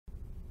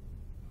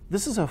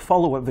This is a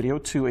follow-up video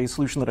to a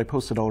solution that I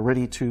posted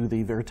already to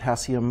the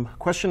Veritasium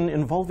question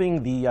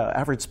involving the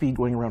average speed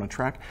going around a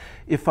track.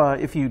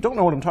 If you don't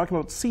know what I'm talking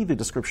about, see the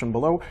description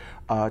below.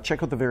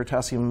 Check out the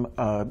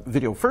Veritasium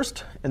video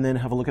first, and then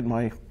have a look at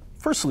my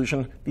first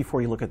solution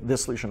before you look at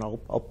this solution.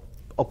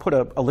 I'll put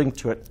a link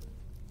to it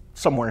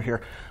somewhere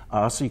here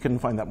so you can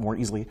find that more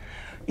easily.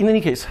 In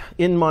any case,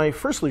 in my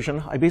first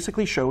solution, I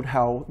basically showed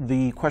how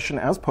the question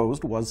as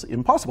posed was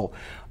impossible.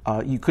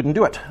 You couldn't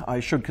do it. I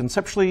showed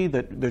conceptually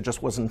that there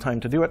just wasn't time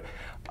to do it.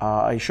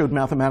 I showed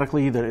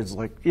mathematically that it's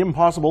like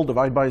impossible,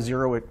 divide by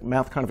zero,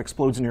 math kind of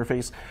explodes in your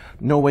face.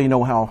 No way,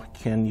 no how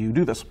can you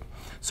do this.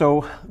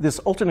 So this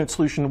alternate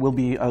solution will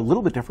be a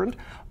little bit different.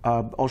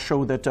 I'll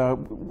show that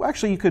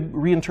actually you could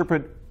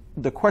reinterpret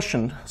the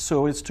question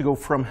so as to go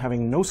from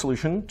having no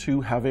solution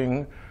to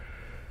having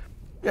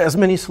as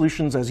many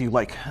solutions as you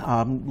like,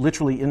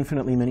 literally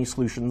infinitely many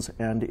solutions,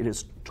 and it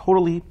is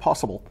totally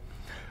possible.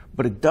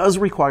 But it does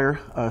require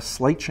a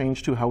slight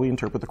change to how we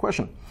interpret the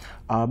question.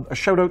 A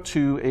shout out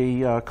to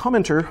a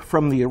commenter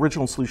from the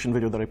original solution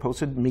video that I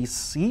posted,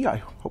 Macy, I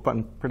hope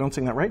I'm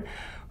pronouncing that right,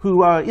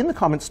 who in the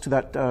comments to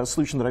that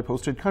solution that I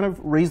posted kind of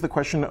raised the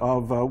question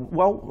of,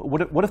 well,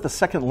 what if the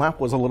second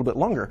lap was a little bit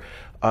longer?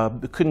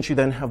 Couldn't you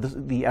then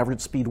have the average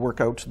speed work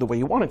out the way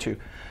you wanted to?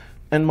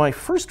 And my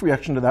first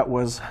reaction to that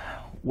was,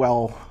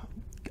 well,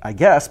 I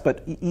guess,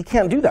 but you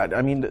can't do that.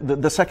 I mean,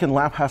 the second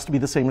lap has to be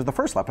the same as the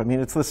first lap. I mean,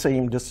 it's the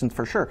same distance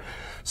for sure.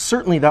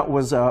 Certainly that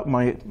was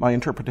my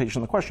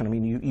interpretation of the question. I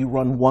mean, you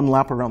run one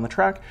lap around the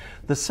track.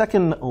 The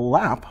second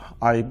lap,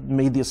 I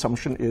made the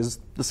assumption, is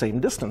the same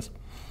distance.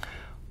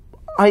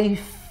 I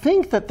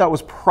think that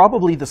was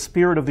probably the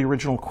spirit of the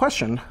original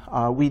question.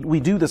 We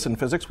do this in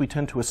physics. We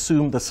tend to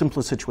assume the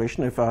simplest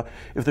situation. If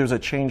there's a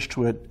change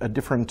to a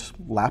different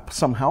lap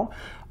somehow,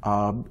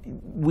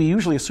 we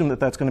usually assume that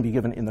that's going to be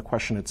given in the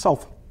question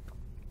itself.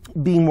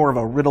 Being more of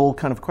a riddle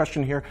kind of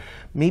question here,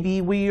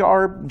 maybe we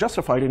are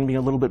justified in being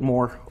a little bit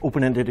more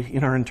open-ended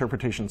in our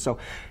interpretation. So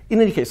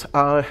in any case,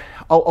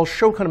 I'll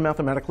show kind of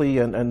mathematically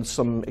and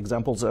some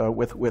examples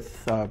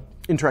with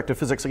interactive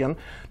physics again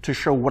to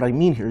show what I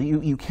mean here.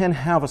 You can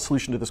have a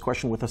solution to this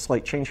question with a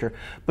slight change here.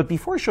 But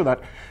before I show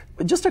that,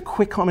 just a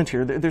quick comment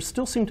here. There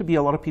still seem to be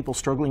a lot of people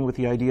struggling with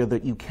the idea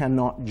that you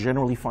cannot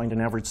generally find an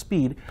average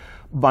speed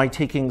by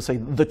taking, say,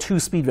 the two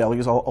speed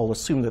values. I'll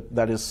assume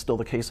that is still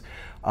the case.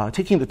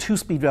 Taking the two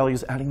speed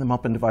values, adding them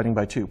up, and dividing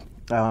by 2.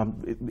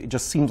 It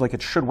just seems like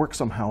it should work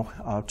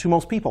somehow to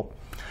most people.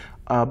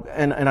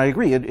 And I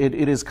agree, it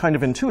is kind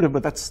of intuitive,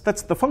 but that's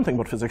the fun thing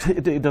about physics.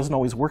 It doesn't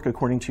always work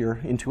according to your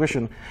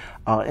intuition.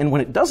 And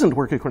when it doesn't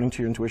work according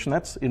to your intuition,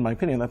 that's, in my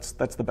opinion, that's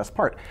the best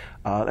part.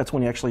 That's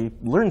when you actually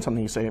learn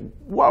something. You say,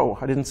 whoa,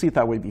 I didn't see it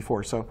that way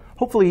before. So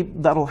hopefully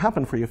that'll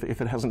happen for you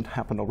if it hasn't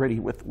happened already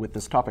with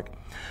this topic.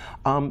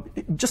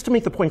 Just to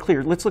make the point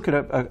clear, let's look at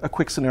a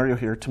quick scenario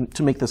here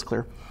to make this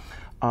clear.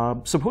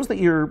 Suppose that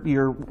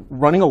you're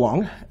running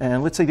along,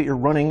 and let's say that you're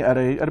running at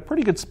a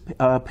pretty good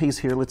pace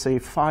here, let's say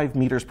 5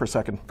 meters per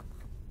second.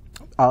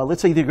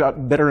 Let's say you've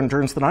got better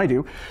endurance than I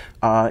do,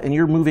 and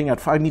you're moving at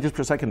 5 meters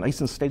per second,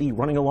 nice and steady,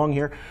 running along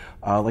here.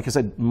 Like I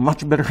said,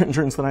 much better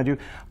endurance than I do.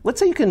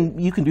 Let's say you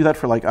can do that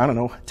for, like, I don't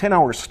know, 10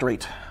 hours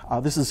straight.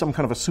 This is some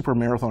kind of a super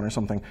marathon or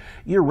something.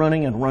 You're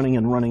running and running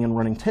and running and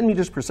running 10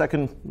 meters per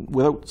second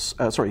without,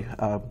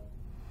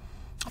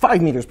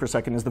 5 meters per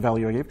second is the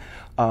value I gave.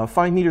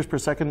 5 meters per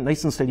second,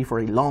 nice and steady for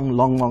a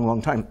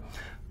long time.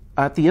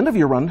 At the end of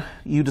your run,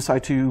 you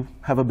decide to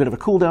have a bit of a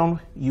cool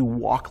down. You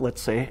walk, let's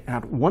say,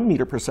 at 1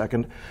 meter per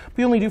second, but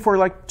you only do for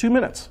like 2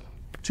 minutes.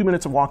 2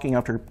 minutes of walking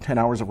after 10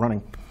 hours of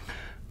running.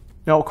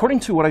 Now, according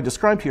to what I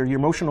described here, your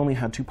motion only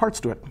had 2 parts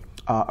to it.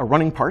 A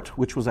running part,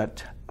 which was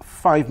at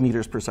 5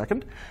 meters per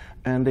second,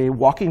 and a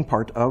walking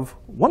part of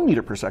 1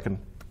 meter per second.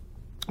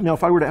 Now,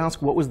 if I were to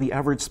ask what was the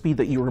average speed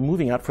that you were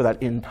moving at for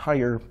that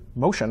entire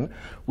motion,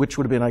 which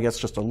would have been, I guess,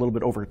 just a little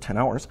bit over 10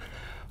 hours,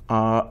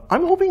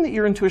 I'm hoping that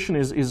your intuition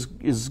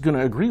is going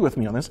to agree with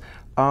me on this.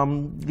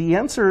 The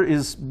answer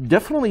is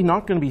definitely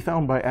not going to be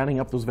found by adding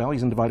up those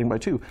values and dividing by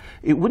 2.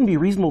 It wouldn't be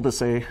reasonable to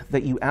say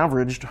that you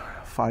averaged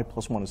 5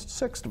 plus 1 is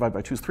 6, divided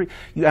by 2 is 3.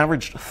 You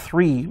averaged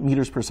 3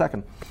 meters per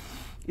second.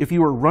 If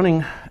you were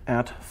running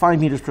at 5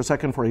 meters per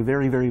second for a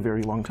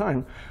very long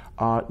time,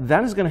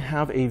 that is going to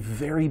have a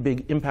very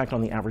big impact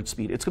on the average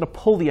speed. It's going to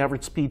pull the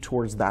average speed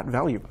towards that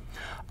value.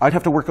 I'd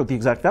have to work out the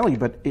exact value,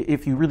 but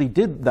if you really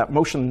did that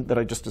motion that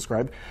I just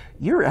described,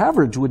 your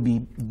average would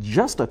be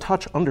just a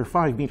touch under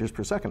 5 meters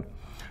per second.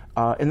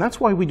 And that's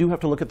why we do have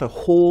to look at the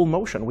whole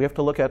motion. We have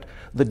to look at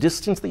the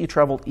distance that you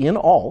traveled in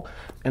all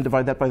and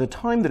divide that by the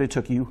time that it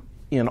took you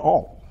in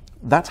all.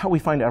 That's how we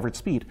find average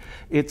speed.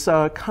 It's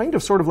kind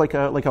of sort of like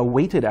a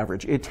weighted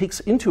average. It takes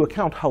into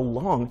account how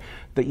long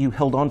that you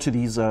held on to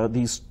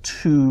these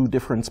 2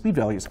 different speed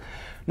values.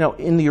 Now,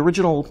 in the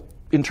original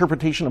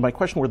interpretation of my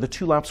question where the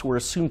 2 laps were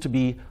assumed to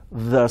be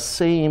the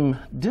same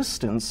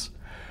distance,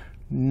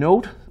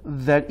 note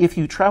that if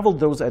you traveled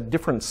those at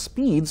different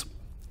speeds,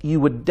 you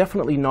would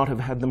definitely not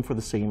have had them for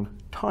the same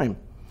time.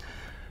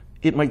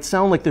 it might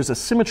sound like there's a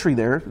symmetry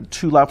there,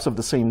 2 laps of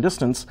the same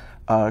distance.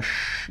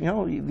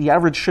 The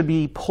average should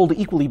be pulled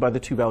equally by the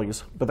 2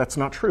 values, but that's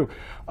not true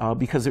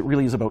because it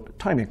really is about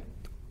timing.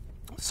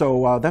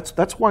 So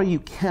that's why you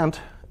can't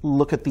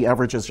look at the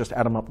average as just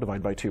add them up,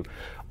 divide by 2.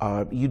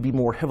 You'd be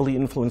more heavily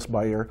influenced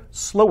by your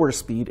slower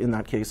speed in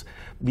that case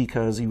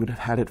because you would have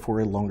had it for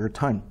a longer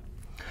time.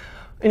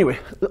 Anyway,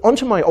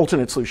 onto my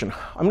alternate solution.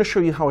 I'm going to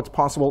show you how it's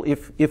possible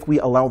if we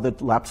allow the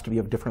laps to be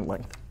of different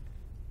length.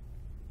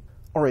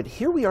 All right,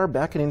 here we are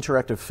back in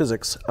interactive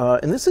physics,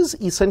 and this is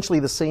essentially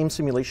the same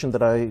simulation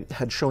that I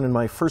had shown in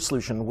my first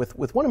solution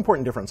with one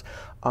important difference.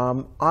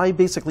 I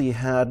basically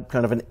had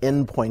kind of an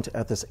end point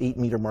at this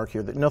 8-meter mark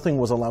here, that nothing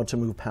was allowed to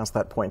move past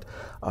that point.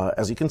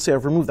 As you can see,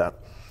 I've removed that.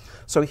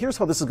 So here's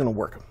how this is going to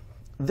work.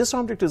 This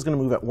object is going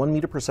to move at 1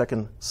 meter per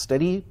second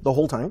steady the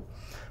whole time.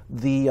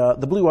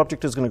 The blue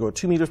object is going to go at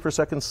 2 meters per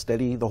second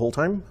steady the whole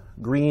time.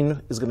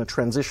 Green is going to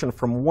transition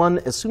from 1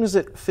 as soon as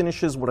it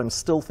finishes what I'm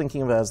still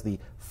thinking of as the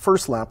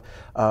first lap,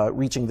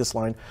 reaching this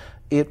line.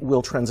 It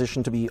will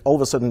transition to be all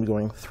of a sudden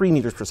going 3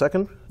 meters per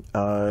second.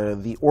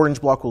 The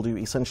orange block will do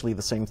essentially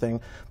the same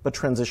thing, but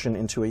transition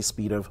into a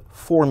speed of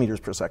 4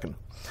 meters per second.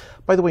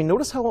 By the way,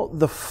 notice how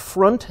the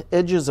front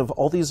edges of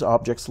all these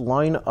objects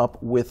line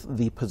up with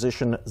the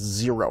position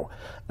 0.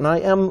 And I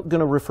am going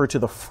to refer to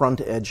the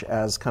front edge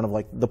as kind of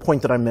like the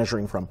point that I'm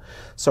measuring from.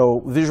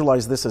 So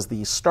visualize this as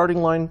the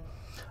starting line.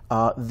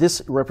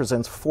 This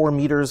represents 4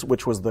 meters,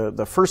 which was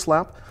the first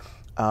lap.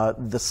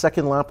 The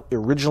second lap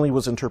originally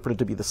was interpreted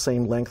to be the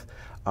same length.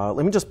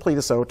 Let me just play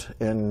this out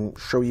and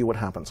show you what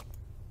happens.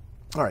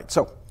 All right,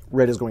 so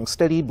red is going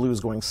steady, blue is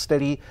going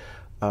steady.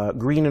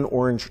 Green and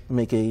orange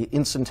make a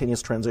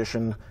instantaneous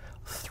transition,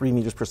 3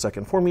 meters per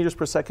second, 4 meters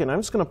per second. I'm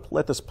just going to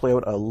let this play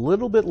out a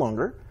little bit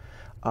longer,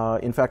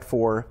 in fact,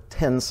 for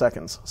 10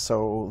 seconds.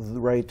 So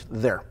right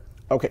there.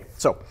 Okay,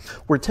 so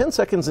we're 10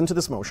 seconds into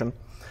this motion,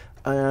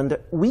 and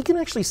we can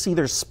actually see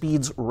their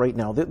speeds right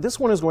now. This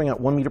one is going at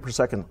 1 meter per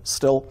second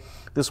still.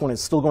 This one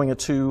is still going at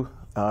 2.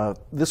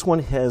 This one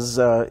has,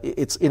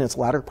 it's in its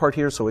latter part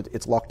here, so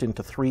it's locked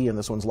into 3, and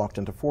this one's locked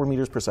into 4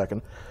 meters per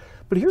second.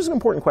 But here's an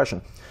important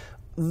question.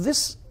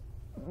 This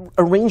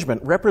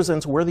arrangement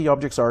represents where the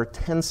objects are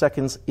 10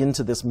 seconds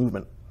into this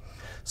movement.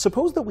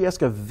 Suppose that we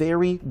ask a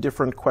very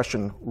different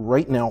question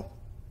right now.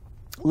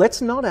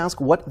 Let's not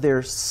ask what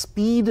their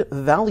speed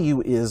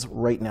value is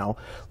right now.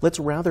 Let's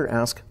rather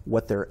ask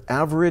what their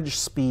average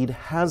speed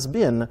has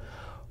been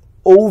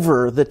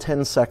over the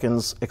 10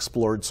 seconds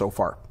explored so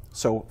far.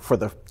 So for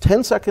the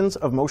 10 seconds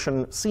of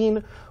motion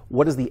seen,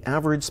 what is the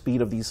average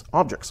speed of these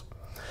objects?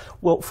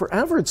 Well, for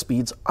average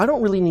speeds, I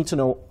don't really need to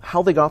know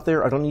how they got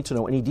there. I don't need to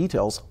know any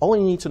details. All I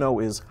need to know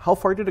is how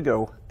far did it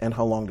go and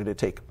how long did it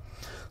take.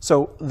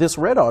 So this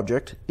red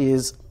object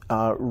is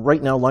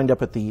right now lined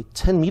up at the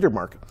 10-meter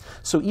mark.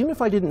 So even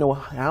if I didn't know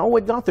how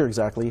it got there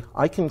exactly,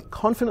 I can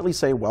confidently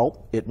say,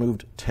 well, it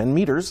moved 10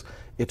 meters.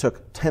 It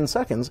took 10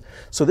 seconds.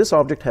 So this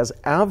object has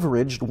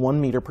averaged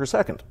 1 meter per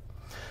second.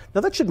 Now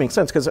that should make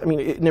sense because, I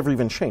mean, it never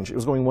even changed. It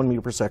was going 1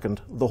 meter per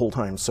second the whole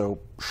time. So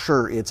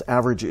sure, its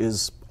average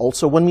is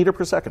also 1 meter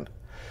per second.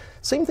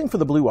 Same thing for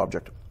the blue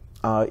object.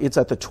 It's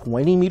at the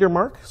 20-meter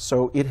mark,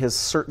 so it has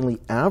certainly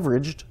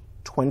averaged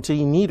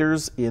 20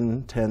 meters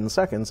in 10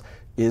 seconds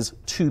is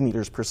 2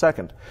 meters per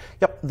second.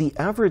 Yep, the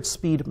average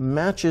speed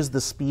matches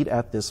the speed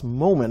at this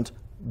moment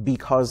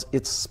because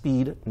its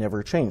speed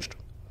never changed.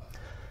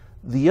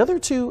 The other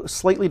two,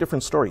 slightly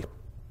different story.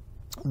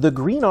 The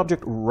green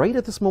object right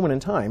at this moment in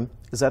time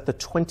is at the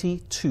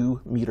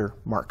 22-meter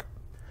mark.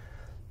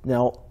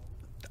 Now,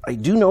 I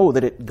do know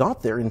that it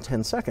got there in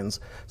 10 seconds,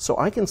 so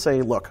I can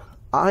say, look,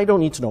 I don't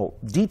need to know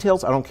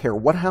details. I don't care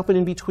what happened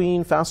in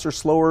between, faster,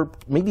 slower,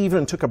 maybe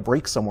even took a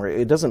break somewhere.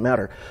 It doesn't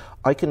matter.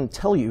 I can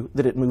tell you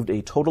that it moved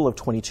a total of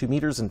 22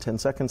 meters in 10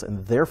 seconds,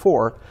 and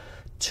therefore,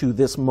 to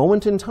this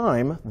moment in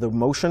time, the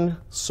motion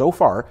so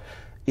far,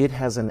 it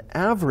has an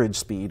average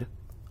speed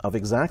of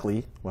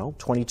exactly, well,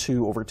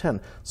 22 over 10,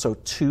 so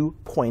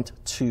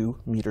 2.2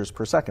 meters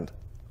per second.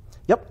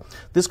 Yep,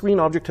 this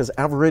green object has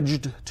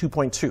averaged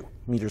 2.2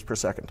 meters per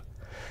second.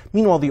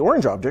 Meanwhile, the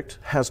orange object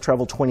has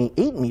traveled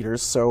 28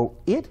 meters, so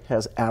it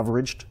has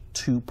averaged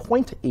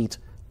 2.8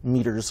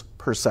 meters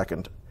per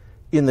second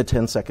in the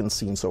 10 seconds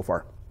seen so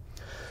far.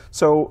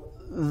 So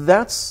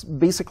that's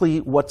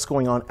basically what's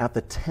going on at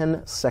the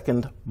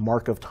 10-second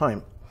mark of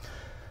time.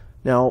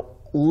 Now,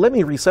 let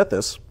me reset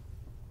this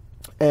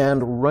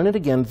and run it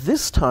again.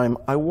 This time,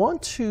 I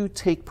want to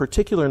take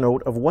particular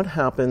note of what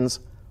happens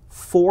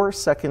 4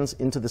 seconds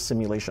into the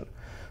simulation.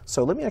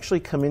 So let me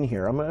actually come in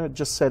here. I'm going to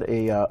just set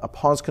a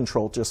pause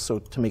control just so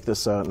to make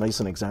this nice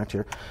and exact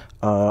here.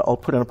 I'll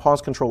put in a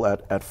pause control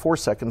at 4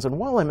 seconds, and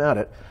while I'm at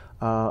it,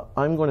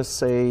 I'm going to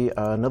say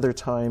another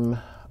time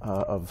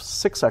of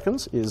 6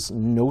 seconds is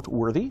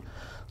noteworthy.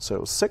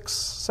 So 6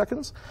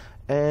 seconds,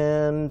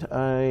 and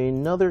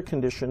another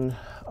condition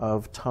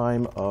of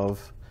time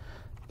of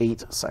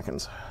 8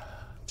 seconds.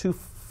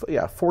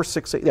 4,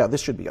 6, 8. Yeah,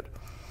 this should be it.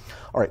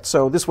 All right,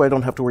 so this way I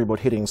don't have to worry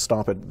about hitting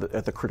stop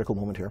at the critical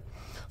moment here.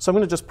 So I'm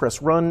going to just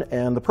press run,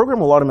 and the program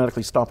will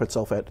automatically stop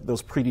itself at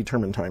those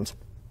predetermined times.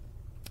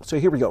 So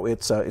here we go.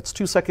 It's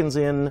 2 seconds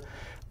in.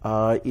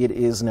 It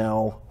is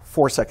now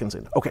 4 seconds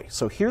in. Okay,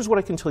 so here's what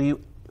I can tell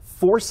you.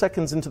 4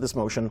 seconds into this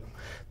motion,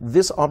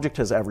 this object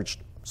has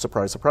averaged,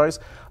 surprise, surprise,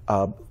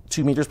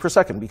 2 meters per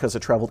second because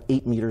it traveled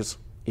 8 meters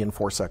in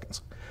 4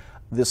 seconds.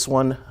 This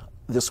one,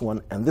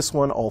 and this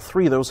one, all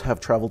three of those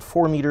have traveled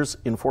 4 meters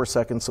in 4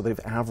 seconds, so they've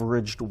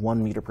averaged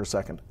 1 meter per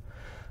second.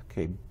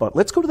 Okay, but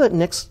let's go to that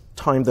next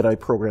time that I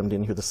programmed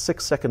in here, the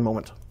 6-second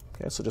moment.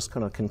 Okay, so just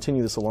kind of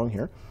continue this along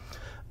here.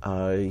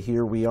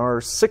 Here we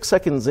are, 6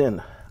 seconds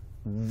in.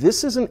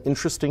 This is an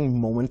interesting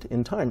moment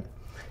in time.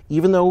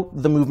 Even though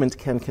the movement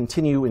can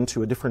continue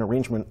into a different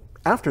arrangement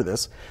after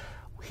this,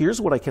 here's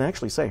what I can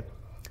actually say.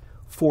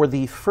 For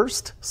the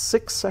first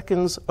 6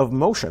 seconds of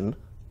motion,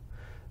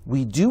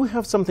 we do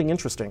have something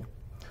interesting.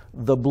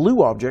 The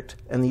blue object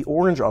and the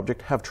orange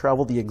object have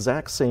traveled the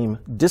exact same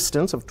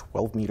distance of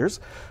 12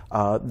 meters.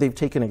 They've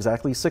taken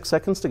exactly 6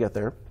 seconds to get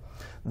there.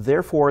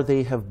 Therefore,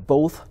 they have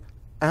both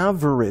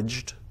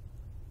averaged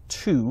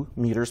 2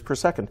 meters per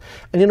second.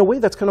 And in a way,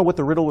 that's kind of what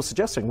the riddle was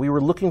suggesting. We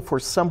were looking for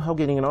somehow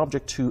getting an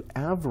object to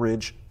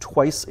average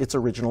twice its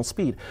original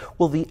speed.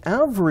 Well, the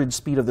average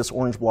speed of this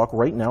orange block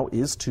right now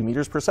is 2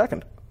 meters per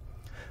second,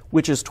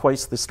 which is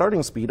twice the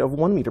starting speed of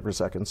 1 meter per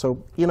second.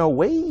 So in a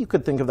way, you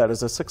could think of that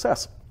as a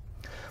success.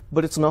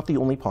 But it's not the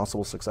only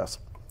possible success.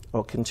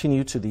 I'll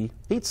continue to the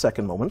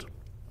 8-second moment,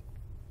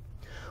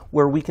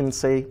 where we can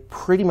say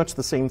pretty much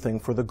the same thing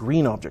for the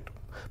green object.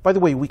 By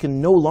the way, we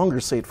can no longer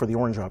say it for the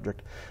orange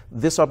object.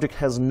 This object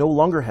has no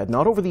longer had,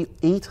 not over the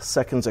 8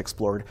 seconds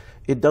explored,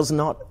 it does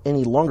not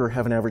any longer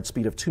have an average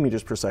speed of 2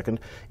 meters per second.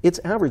 Its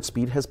average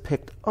speed has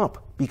picked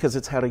up because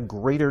it's had a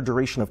greater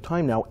duration of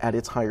time now at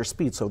its higher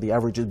speed, so the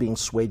average is being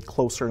swayed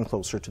closer and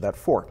closer to that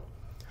 4.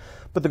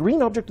 But the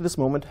green object at this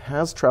moment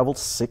has traveled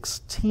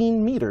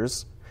 16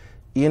 meters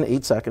in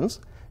 8 seconds,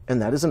 and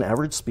that is an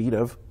average speed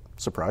of,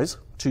 surprise,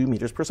 2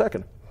 meters per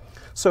second.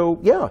 So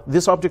yeah,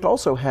 this object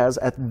also has,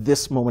 at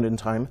this moment in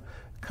time,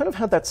 kind of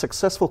had that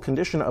successful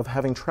condition of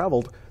having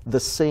traveled the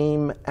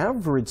same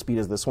average speed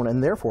as this one,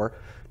 and therefore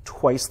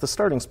twice the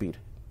starting speed.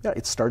 Yeah,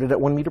 it started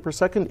at 1 meter per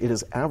second, it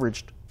has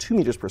averaged 2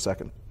 meters per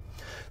second.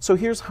 So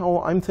here's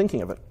how I'm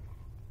thinking of it.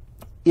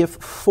 If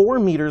 4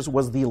 meters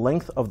was the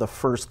length of the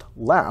first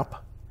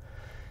lap,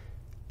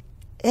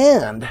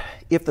 and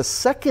if the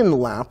second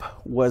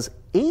lap was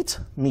 8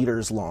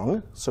 meters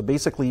long, so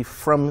basically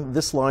from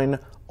this line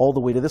all the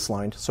way to this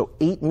line, so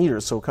 8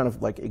 meters, so kind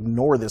of like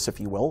ignore this if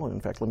you will.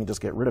 In fact, let me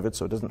just get rid of it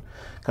so it doesn't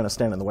kind of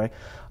stand in the way.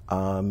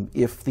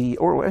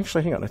 Or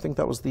actually, hang on, I think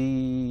that was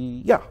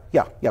the, yeah,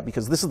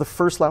 because this is the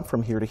first lap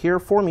from here to here,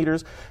 4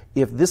 meters.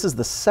 If this is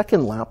the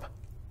second lap,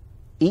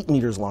 8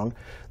 meters long,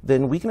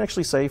 then we can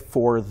actually say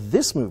for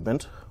this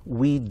movement,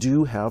 we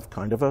do have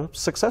kind of a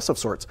success of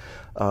sorts.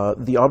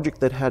 The object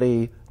that had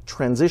a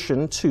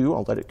transition to,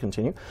 I'll let it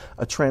continue,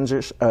 a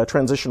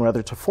transition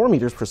rather to 4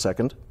 meters per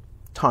second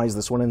ties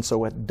this one, and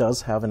so it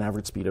does have an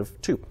average speed of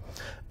 2.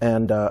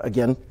 And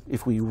again,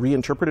 if we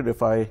reinterpret it,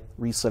 if I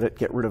reset it,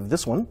 get rid of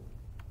this one,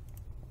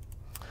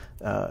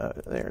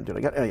 there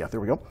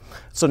we go.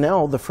 So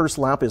now the first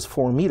lap is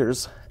 4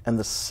 meters, and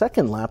the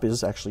second lap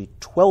is actually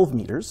 12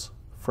 meters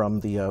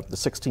from the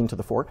 16 to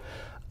the 4.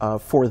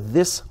 For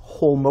this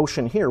whole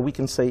motion here, we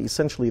can say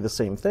essentially the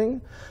same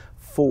thing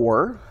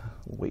for,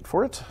 wait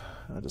for it,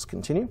 I'll just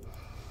continue.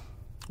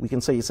 We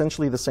can say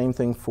essentially the same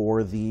thing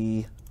for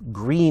the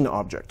green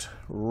object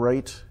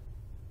right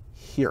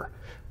here.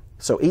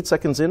 So 8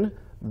 seconds in,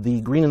 the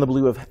green and the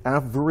blue have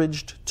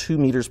averaged 2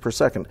 meters per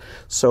second.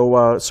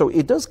 So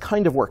it does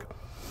kind of work.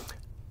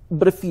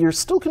 But if you're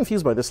still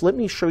confused by this, let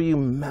me show you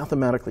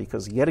mathematically,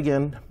 because yet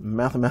again,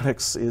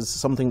 mathematics is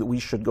something that we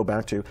should go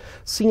back to.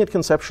 Seeing it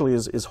conceptually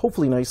is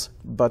hopefully nice,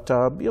 but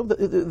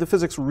the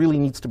physics really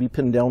needs to be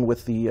pinned down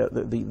with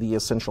the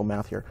essential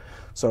math here.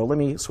 So let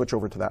me switch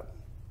over to that.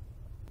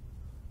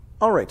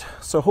 All right,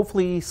 so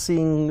hopefully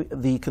seeing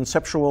the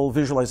conceptual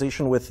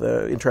visualization with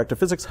interactive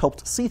physics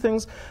helped see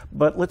things,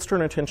 but let's turn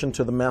our attention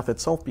to the math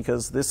itself,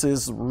 because this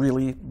is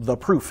really the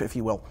proof, if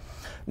you will.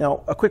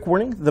 Now, a quick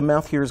warning, the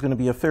math here is going to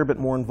be a fair bit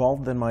more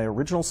involved than my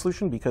original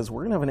solution, because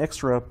we're going to have an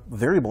extra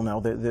variable now.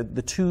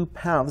 The two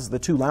paths, the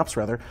two laps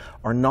rather,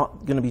 are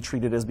not going to be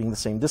treated as being the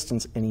same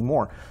distance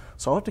anymore.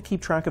 So I'll have to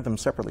keep track of them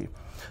separately.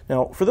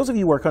 Now, for those of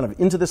you who are kind of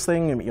into this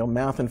thing,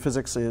 math and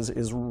physics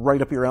is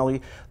right up your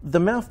alley, the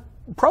math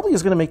probably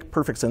is going to make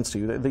perfect sense to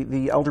you.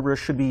 The algebra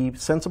should be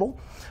sensible.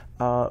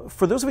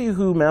 For those of you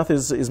who math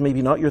is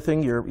maybe not your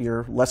thing,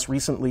 you're less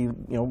recently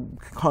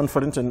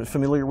confident and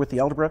familiar with the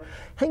algebra,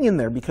 hang in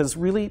there, because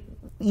really,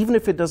 even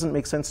if it doesn't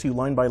make sense to you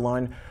line by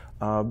line,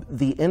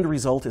 the end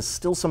result is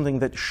still something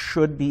that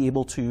should be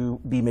able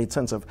to be made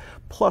sense of.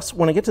 Plus,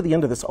 when I get to the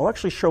end of this, I'll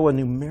actually show a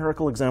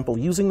numerical example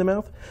using the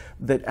math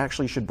that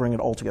actually should bring it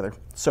all together.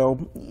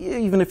 So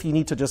even if you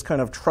need to just kind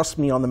of trust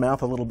me on the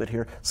math a little bit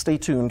here, stay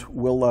tuned.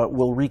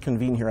 We'll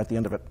reconvene here at the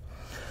end of it.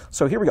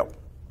 So here we go.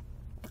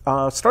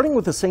 Starting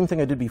with the same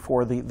thing I did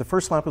before, the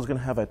first lap is going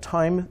to have a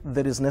time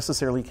that is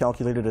necessarily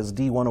calculated as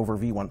d1 over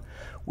v1.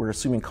 We're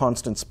assuming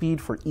constant speed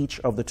for each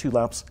of the 2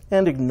 laps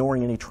and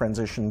ignoring any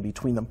transition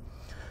between them.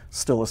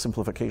 Still a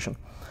simplification.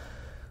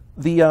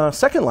 The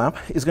second lap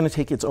is going to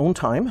take its own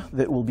time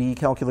that will be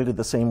calculated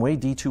the same way,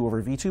 d2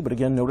 over v2, but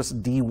again, notice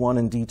d1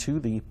 and d2,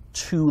 the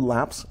 2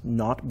 laps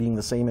not being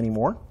the same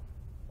anymore.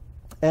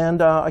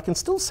 And I can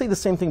still say the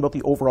same thing about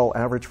the overall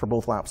average for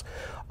both laps.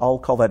 I'll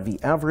call that V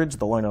average,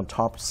 the line on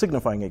top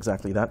signifying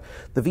exactly that.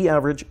 The V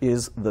average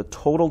is the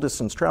total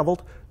distance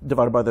traveled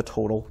divided by the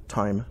total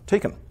time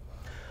taken.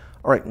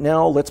 All right,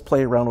 now let's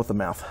play around with the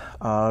math.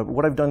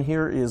 What I've done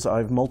here is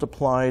I've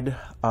multiplied,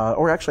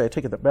 or actually I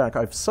take it back,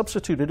 I've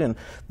substituted in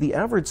the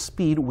average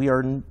speed. We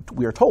are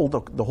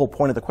told, the whole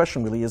point of the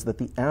question really is that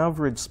the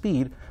average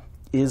speed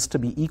is to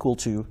be equal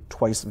to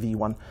twice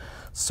V1.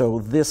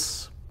 So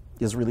this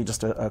is really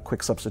just a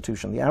quick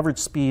substitution. The average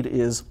speed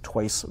is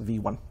twice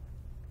v1.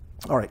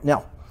 All right,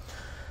 now,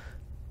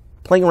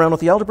 playing around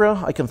with the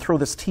algebra, I can throw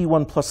this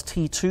t1 plus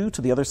t2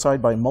 to the other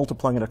side by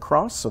multiplying it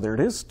across. So there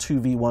it is,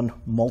 2v1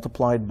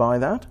 multiplied by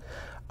that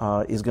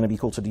is going to be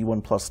equal to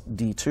d1 plus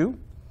d2.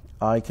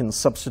 I can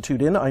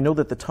substitute in. I know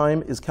that the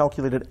time is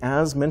calculated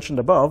as mentioned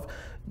above,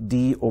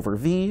 d over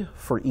v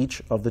for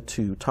each of the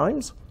 2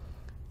 times,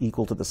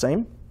 equal to the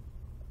same.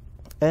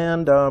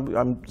 And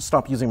I'm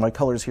stop using my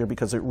colors here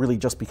because it really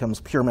just becomes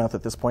pure math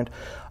at this point.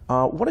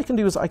 What I can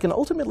do is I can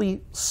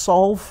ultimately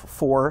solve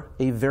for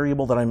a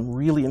variable that I'm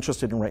really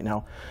interested in right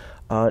now.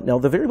 Now,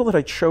 the variable that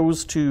I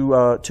chose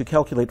to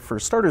calculate, for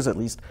starters at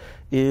least,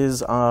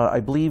 is, I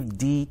believe,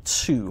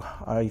 d2.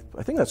 I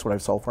think that's what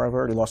I've solved for. I've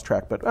already lost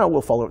track, but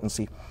we'll follow it and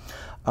see.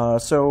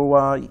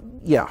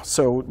 Yeah,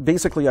 so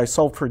basically I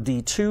solved for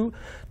d2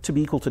 to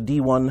be equal to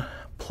d1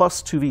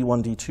 plus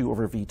 2v1 d2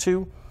 over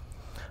v2.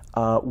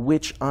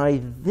 Which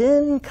I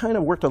then kind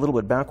of worked a little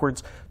bit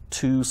backwards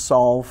to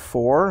solve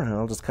for, and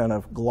I'll just kind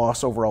of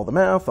gloss over all the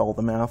math, all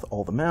the math,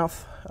 all the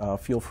math.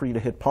 Feel free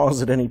to hit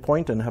pause at any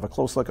point and have a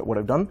close look at what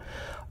I've done.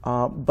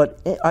 But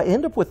I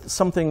end up with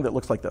something that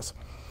looks like this.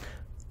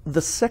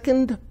 The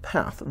second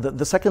path,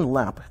 the second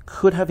lap,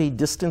 could have a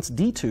distance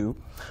d2,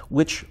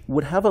 which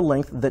would have a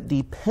length that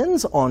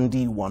depends on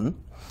d1.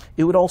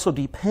 It would also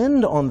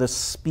depend on the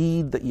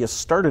speed that you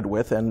started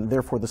with, and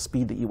therefore the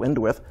speed that you end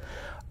with,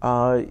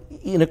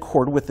 in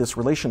accord with this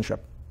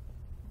relationship.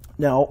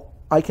 Now,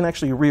 I can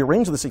actually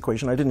rearrange this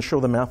equation. I didn't show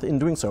the math in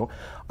doing so.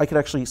 I could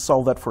actually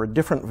solve that for a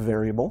different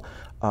variable.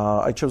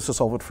 I chose to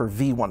solve it for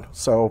v1.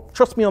 So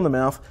trust me on the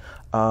math.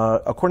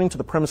 According to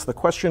the premise of the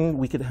question,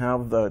 we could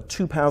have the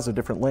 2 paths of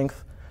different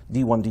length,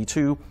 d1,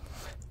 d2.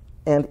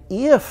 And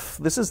if,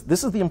 this is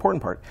the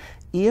important part,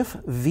 if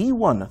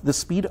v1, the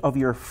speed of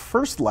your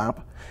first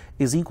lap,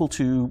 is equal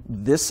to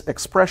this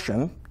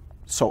expression,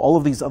 so all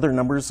of these other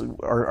numbers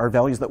are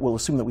values that we'll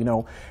assume that we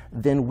know,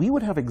 then we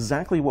would have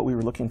exactly what we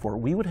were looking for.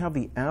 We would have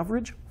the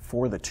average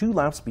for the 2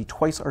 laps be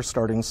twice our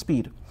starting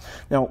speed.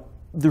 Now,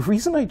 the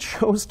reason I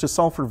chose to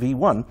solve for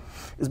v1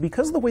 is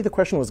because of the way the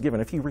question was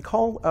given. If you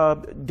recall,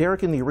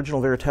 Derek in the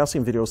original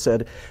Veritasium video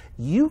said,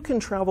 you can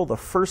travel the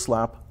first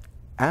lap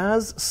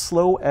as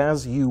slow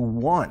as you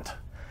want,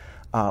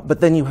 but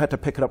then you had to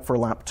pick it up for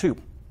lap 2.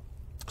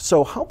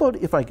 So how about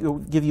if I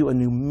give you a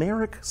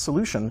numeric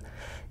solution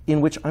in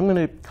which I'm going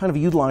to kind of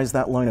utilize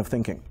that line of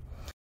thinking.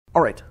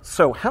 All right,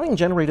 so having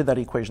generated that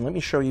equation, let me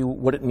show you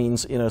what it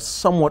means in a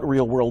somewhat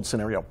real-world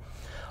scenario.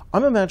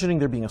 I'm imagining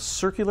there being a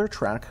circular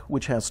track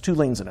which has 2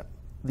 lanes in it.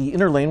 The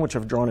inner lane, which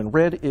I've drawn in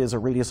red, is a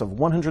radius of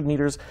 100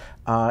 meters,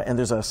 and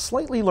there's a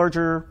slightly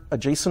larger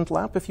adjacent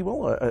lap, if you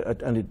will,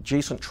 an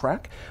adjacent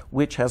track,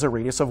 which has a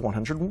radius of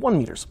 101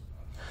 meters.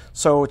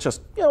 So it's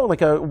just,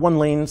 like a 1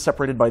 lane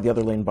separated by the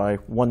other lane by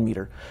 1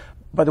 meter.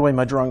 By the way,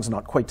 my drawing's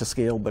not quite to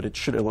scale, but it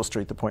should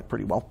illustrate the point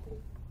pretty well.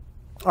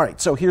 All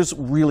right, so here's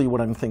really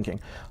what I'm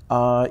thinking.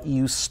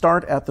 You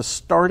start at the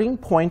starting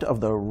point of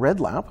the red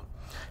lap,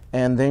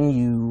 and then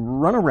you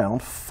run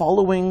around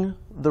following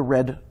the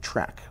red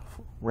track.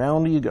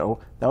 Round you go.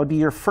 That would be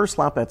your first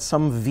lap at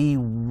some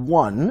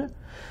v1.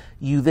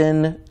 You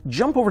then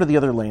jump over to the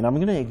other lane. I'm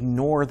going to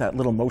ignore that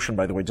little motion,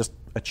 by the way, just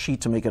a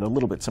cheat to make it a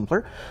little bit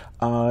simpler.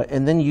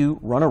 And then you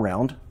run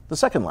around the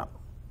second lap.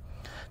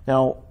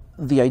 Now,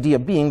 the idea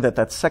being that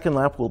that second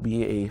lap will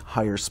be a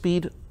higher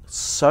speed,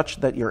 such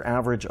that your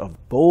average of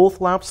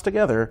both laps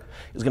together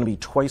is going to be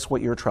twice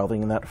what you're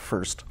traveling in that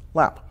first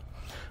lap.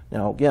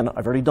 Now, again,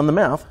 I've already done the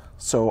math,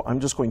 so I'm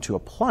just going to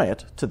apply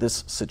it to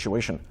this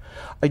situation.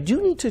 I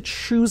do need to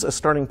choose a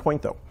starting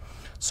point, though.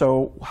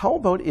 So how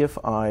about if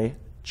I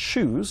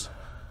choose,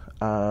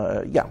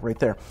 right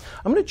there.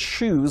 I'm going to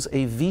choose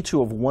a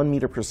v2 of 1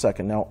 meter per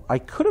second. Now, I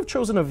could have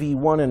chosen a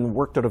v1 and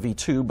worked out a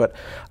v2, but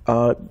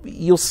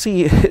you'll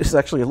see it's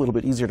actually a little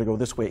bit easier to go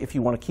this way if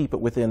you want to keep it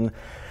within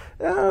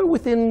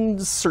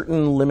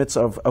certain limits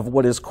of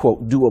what is,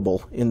 quote,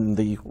 doable in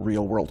the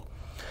real world.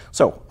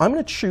 So I'm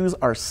going to choose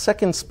our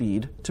second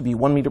speed to be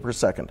 1 meter per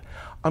second.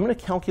 I'm going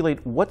to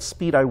calculate what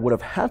speed I would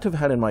have had to have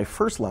had in my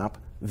first lap,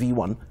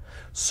 v1,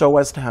 so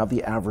as to have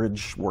the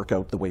average work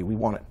out the way we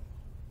want it.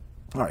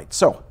 All right,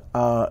 so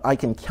I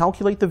can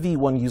calculate the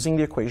V1 using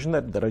the equation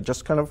that I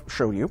just kind of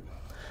showed you.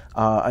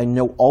 I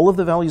know all of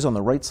the values on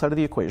the right side of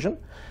the equation,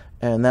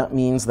 and that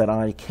means that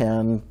I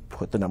can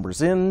put the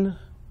numbers in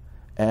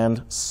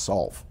and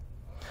solve.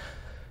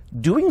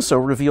 Doing so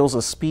reveals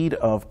a speed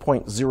of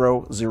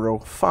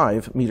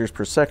 0.005 meters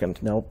per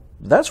second. Now,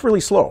 that's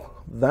really slow.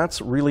 That's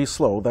really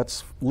slow.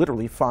 That's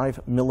literally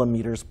 5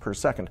 millimeters per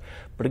second.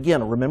 But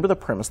again, remember the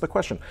premise of the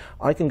question.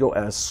 I can go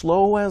as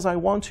slow as I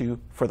want to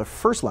for the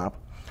first lap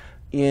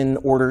in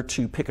order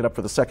to pick it up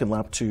for the second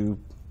lap to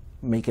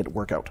make it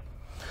work out.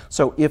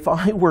 So if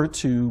I were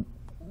to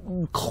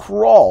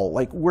crawl,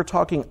 like we're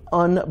talking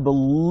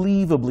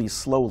unbelievably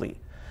slowly,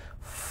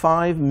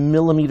 5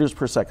 millimeters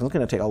per second. It's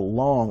going to take a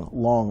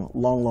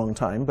long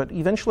time, but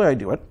eventually I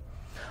do it.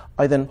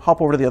 I then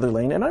hop over to the other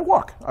lane and I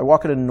walk. I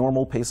walk at a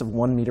normal pace of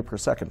 1 meter per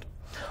second.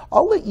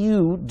 I'll let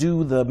you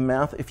do the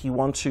math if you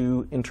want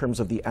to in terms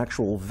of the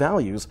actual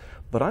values,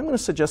 but I'm going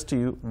to suggest to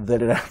you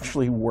that it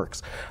actually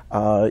works.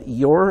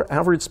 Your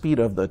average speed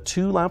of the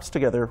 2 laps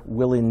together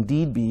will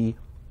indeed be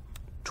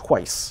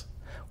twice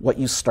what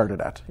you started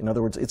at. In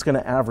other words, it's going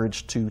to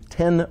average to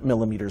 10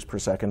 millimeters per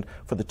second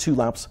for the 2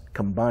 laps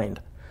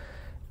combined.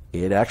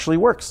 It actually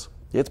works.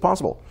 It's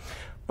possible.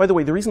 By the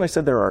way, the reason I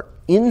said there are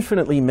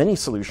infinitely many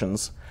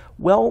solutions,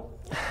 well,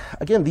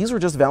 again, these are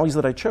just values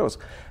that I chose.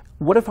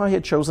 What if I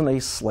had chosen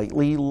a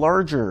slightly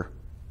larger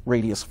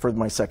radius for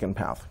my second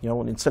path? You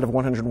know, instead of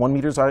 101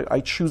 meters, I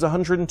choose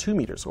 102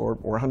 meters or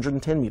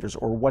 110 meters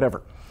or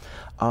whatever.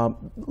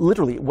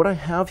 Literally, what I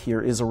have here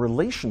is a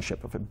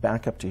relationship. If I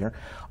back up to here,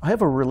 I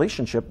have a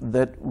relationship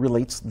that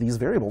relates these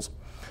variables.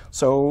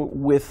 So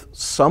with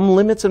some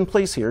limits in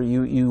place here,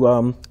 you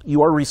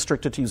are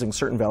restricted to using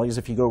certain values.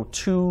 If you go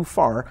too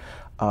far,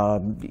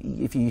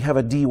 if you have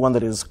a D1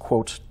 that is,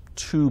 quote,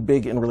 too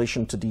big in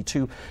relation to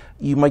D2,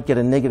 you might get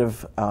a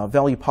negative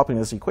value popping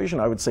in this equation.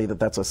 I would say that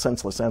that's a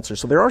senseless answer.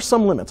 So there are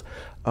some limits.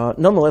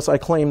 Nonetheless, I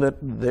claim that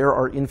there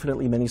are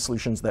infinitely many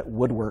solutions that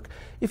would work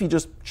if you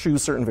just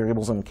choose certain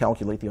variables and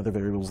calculate the other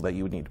variables that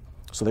you would need.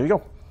 So there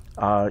you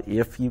go.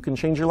 If you can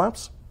change your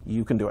laps,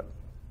 you can do it.